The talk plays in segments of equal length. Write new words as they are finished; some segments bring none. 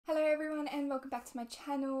welcome back to my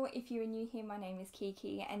channel. If you are new here, my name is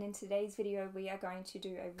Kiki, and in today's video we are going to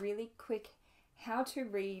do a really quick how to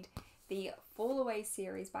read the Fall Away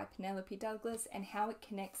series by Penelope Douglas and how it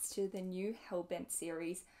connects to the new Hellbent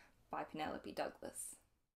series by Penelope Douglas.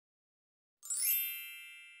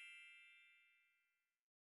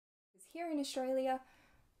 Here in Australia,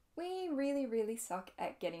 we really suck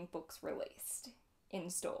at getting books released in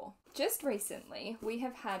store. Just recently, we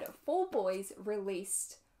have had 4 boys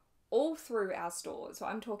released all through our stores. So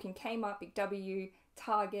I'm talking Kmart, Big W,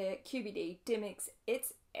 Target, QBD, Dimmicks,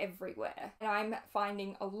 it's everywhere. And I'm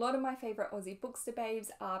finding a lot of my favourite Aussie bookster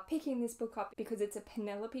babes are picking this book up because it's a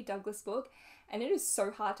Penelope Douglas book, and it is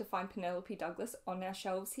so hard to find Penelope Douglas on our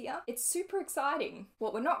shelves here. It's super exciting.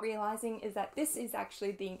 What we're not realising is that this is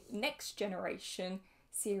actually the next generation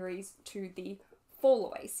series to the Fall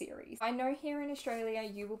Away series. I know here in Australia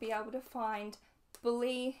you will be able to find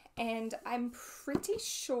Bully, and I'm pretty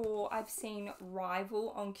sure I've seen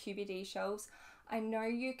Rival on QBD shelves. I know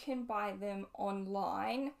you can buy them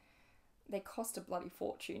online. They cost a bloody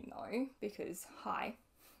fortune though, because hi,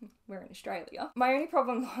 we're in Australia. My only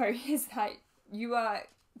problem though is that you are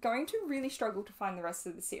going to really struggle to find the rest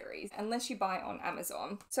of the series unless you buy on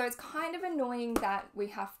Amazon. So it's kind of annoying that we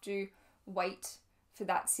have to wait for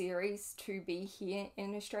that series to be here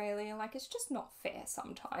in Australia. Like, it's just not fair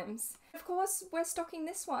sometimes. Of course, we're stocking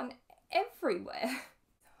this one everywhere.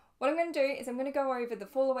 What I'm going to do is I'm going to go over the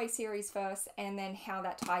Fall Away series first and then how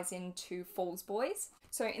that ties into Falls Boys.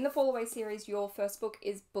 So in the Fall Away series, your first book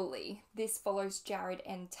is Bully. This follows Jared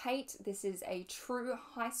and Tate. This is a true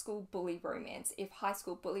high school bully romance. If high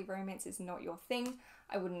school bully romance is not your thing,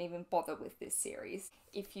 I wouldn't even bother with this series.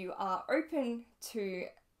 If you are open to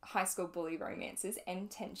high school bully romances and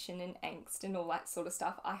tension and angst and all that sort of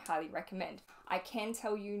stuff, I highly recommend. I can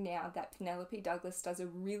tell you now that Penelope Douglas does a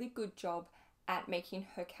really good job at making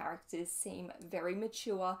her characters seem very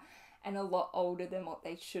mature and a lot older than what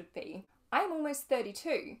they should be. I'm almost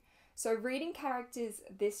 32, so reading characters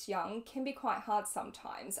this young can be quite hard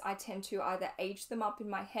sometimes. I tend to either age them up in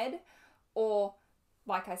my head, or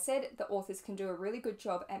like I said, the authors can do a really good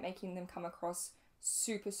job at making them come across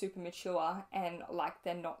super mature and like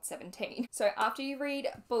they're not 17. So after you read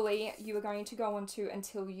Bully, you are going to go on to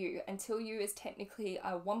Until You. Until You is technically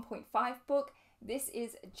a 1.5 book. This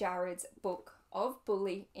is Jared's book of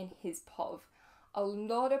Bully in his POV. A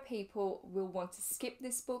lot of people will want to skip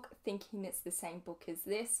this book thinking it's the same book as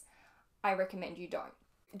this. I recommend you don't.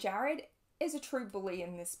 Jared is a true bully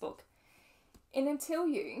in this book. In Until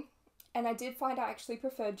You, and I did find I actually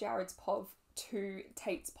preferred Jared's POV to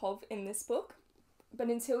Tate's POV in this book, but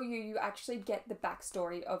Until You, you actually get the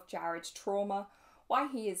backstory of Jared's trauma, why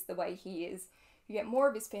he is the way he is. You get more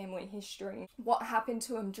of his family history, what happened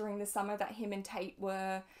to him during the summer that him and Tate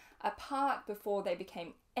were apart before they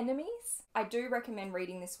became enemies. I do recommend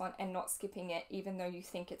reading this one and not skipping it, even though you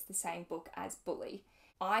think it's the same book as Bully.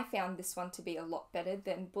 I found this one to be a lot better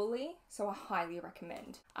than Bully, so I highly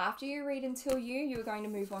recommend. After you read Until You, you're going to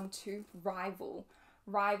move on to Rival.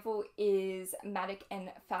 Rival is Maddie and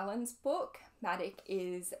Fallon's book. Maddie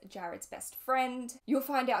is Jared's best friend. You'll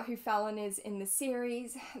find out who Fallon is in the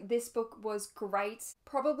series. This book was great.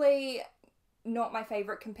 Probably not my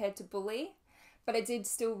favourite compared to Bully, but I did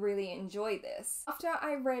still really enjoy this. After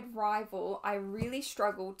I read Rival, I really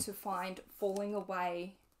struggled to find Falling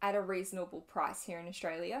Away at a reasonable price here in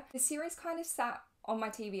Australia. The series kind of sat on my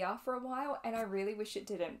TBR for a while, and I really wish it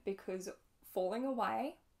didn't, because Falling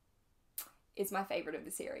Away is my favourite of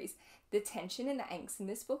the series. The tension and the angst in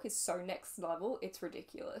this book is so next level, it's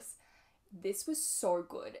ridiculous. This was so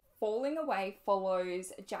good. Falling Away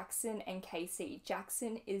follows Jackson and Casey.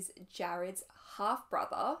 Jackson is Jared's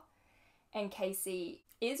half-brother, and Casey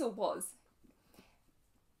is or was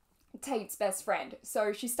Tate's best friend.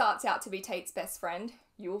 So she starts out to be Tate's best friend.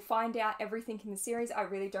 You will find out everything in the series. I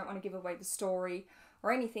really don't want to give away the story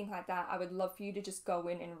or anything like that. I would love for you to just go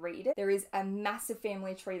in and read it. There is a massive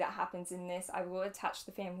family tree that happens in this. I will attach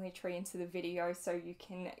the family tree into the video so you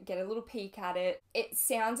can get a little peek at it. It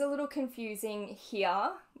sounds a little confusing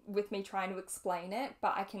here with me trying to explain it,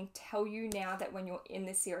 but I can tell you now that when you're in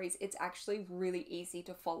this series, it's actually really easy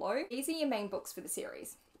to follow. These are your main books for the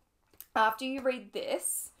series. After you read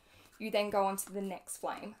this, you then go on to The Next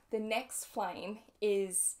Flame. The Next Flame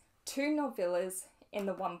is 2 novellas in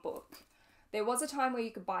the one book. There was a time where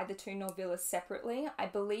you could buy the 2 novellas separately. I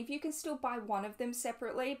believe you can still buy one of them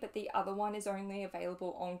separately, but the other one is only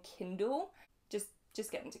available on Kindle.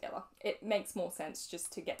 Just get them together. It makes more sense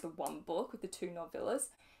just to get the one book with the 2 novellas.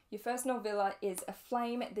 Your first novella is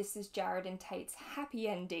Aflame. This is Jared and Tate's happy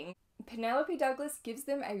ending. Penelope Douglas gives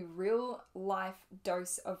them a real life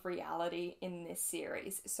dose of reality in this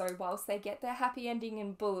series. So whilst they get their happy ending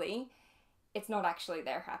in Bully, it's not actually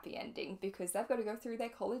their happy ending because they've got to go through their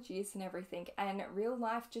college years and everything, and real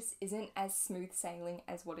life just isn't as smooth sailing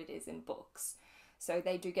as what it is in books. So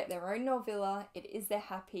they do get their own novella. It is their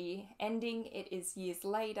happy ending. It is years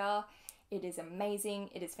later. It is amazing.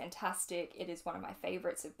 It is fantastic. It is one of my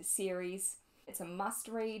favorites of the series. It's a must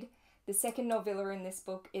read. The second novella in this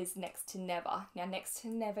book is Next to Never. Now, Next to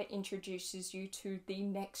Never introduces you to the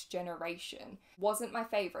next generation. Wasn't my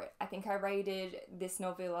favourite. I think I rated this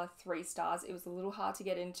novella 3 stars. It was a little hard to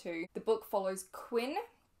get into. The book follows Quinn.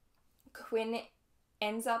 Quinn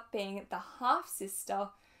ends up being the half-sister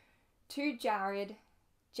to Jared,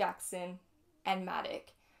 Jackson, and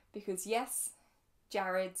Maddox. Because yes,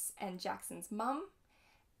 Jared's and Jackson's mum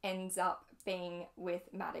ends up being with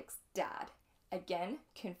Maddox's dad. Again,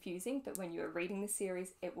 confusing, but when you are reading the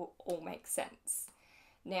series, it will all make sense.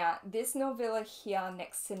 Now, this novella here,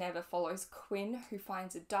 Next to Never, follows Quinn, who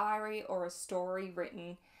finds a diary or a story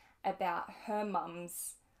written about her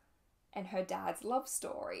mum's and her dad's love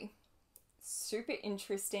story. Super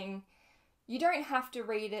interesting. You don't have to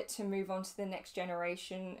read it to move on to the next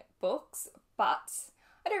generation books, but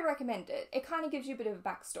I do recommend it. It kind of gives you a bit of a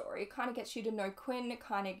backstory. It kind of gets you to know Quinn. It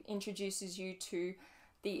kind of introduces you to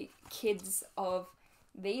the kids of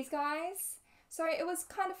these guys. So it was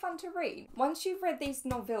kind of fun to read. Once you've read these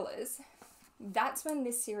novellas, that's when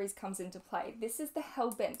this series comes into play. This is the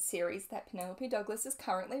Hellbent series that Penelope Douglas is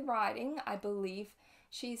currently writing. I believe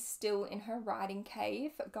she's still in her writing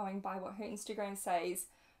cave, going by what her Instagram says,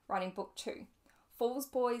 writing book 2. Falls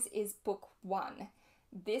Boys is book 1.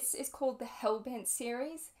 This is called the Hellbent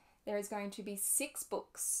series. There is going to be 6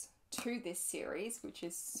 books to this series, which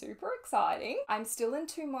is super exciting. I'm still in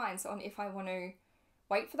 2 minds on if I want to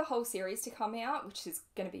wait for the whole series to come out, which is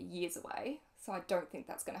going to be years away, so I don't think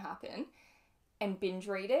that's going to happen, and binge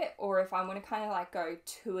read it, or if I want to kind of like go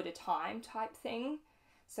 2 at a time type thing.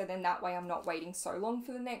 So then that way I'm not waiting so long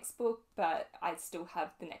for the next book, but I still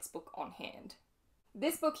have the next book on hand.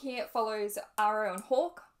 This book here follows Arrow and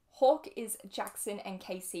Hawk. Hawk is Jackson and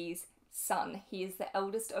Casey's son. He is the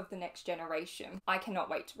eldest of the next generation. I cannot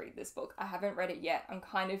wait to read this book. I haven't read it yet. I'm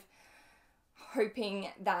kind of hoping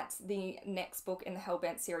that the next book in the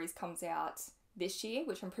Hellbent series comes out this year,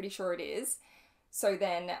 which I'm pretty sure it is. So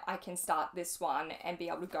then I can start this one and be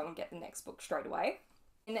able to go and get the next book straight away.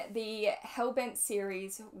 In the Hellbent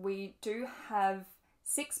series, we do have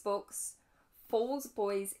 6 books. Falls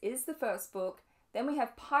Boys is the first book. Then we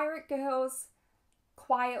have Pirate Girls,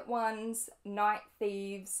 Quiet Ones, Night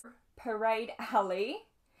Thieves, Parade Alley,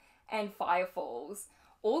 and Fire Falls.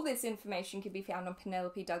 All this information can be found on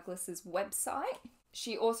Penelope Douglas's website.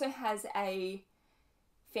 She also has a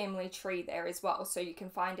family tree there as well, so you can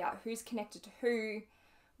find out who's connected to who,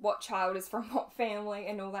 what child is from what family,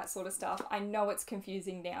 and all that sort of stuff. I know it's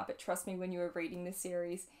confusing now, but trust me, when you are reading this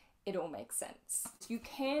series, it all makes sense. You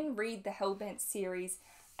can read the Hellbent series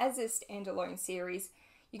as a standalone series.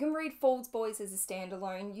 You can read Falls Boys as a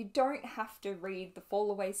standalone. You don't have to read the Fall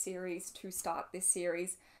Away series to start this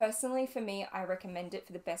series. Personally, for me, I recommend it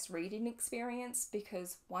for the best reading experience,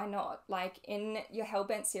 because why not? Like, in your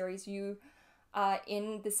Hellbent series, you are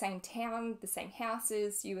in the same town, the same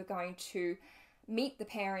houses, you are going to meet the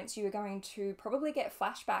parents, you are going to probably get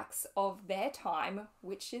flashbacks of their time,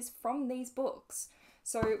 which is from these books.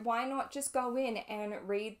 So why not just go in and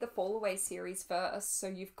read the Fall Away series first, so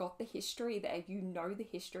you've got the history there, you know the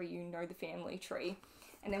history, you know the family tree.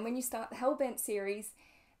 And then when you start the Hellbent series,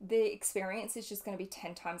 the experience is just going to be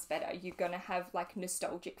 10 times better. You're going to have like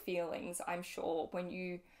nostalgic feelings, I'm sure, when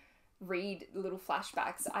you read little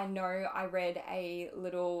flashbacks. I know I read a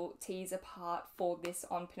little teaser part for this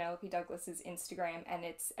on Penelope Douglas's Instagram, and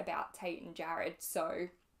it's about Tate and Jared, so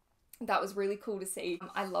that was really cool to see.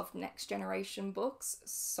 I love next generation books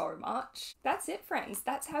so much. That's it, friends.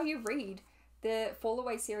 That's how you read the Fall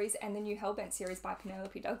Away series and the new Hellbent series by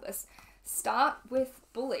Penelope Douglas. Start with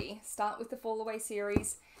Bully, start with the Fall Away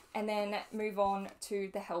series, and then move on to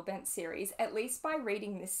the Hellbent series. At least by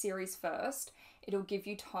reading this series first, it'll give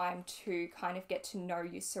you time to kind of get to know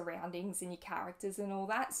your surroundings and your characters and all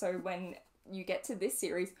that. So when you get to this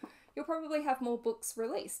series, you'll probably have more books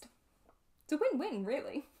released. It's a win-win,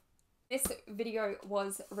 really. This video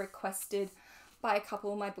was requested by a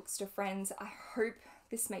couple of my Bookster friends. I hope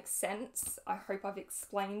this makes sense. I hope I've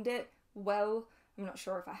explained it well. I'm not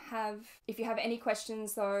sure if I have. If you have any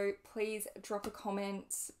questions though, please drop a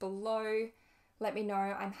comment below. Let me know.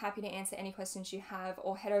 I'm happy to answer any questions you have,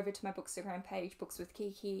 or head over to my Bookstagram page, Books with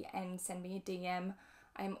Kiki, and send me a DM.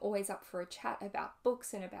 I'm always up for a chat about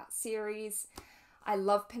books and about series. I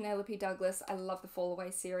love Penelope Douglas. I love the Fall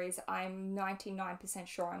Away series. I'm 99%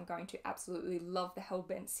 sure I'm going to absolutely love the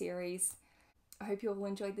Hellbent series. I hope you all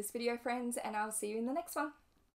enjoyed this video, friends, and I'll see you in the next one.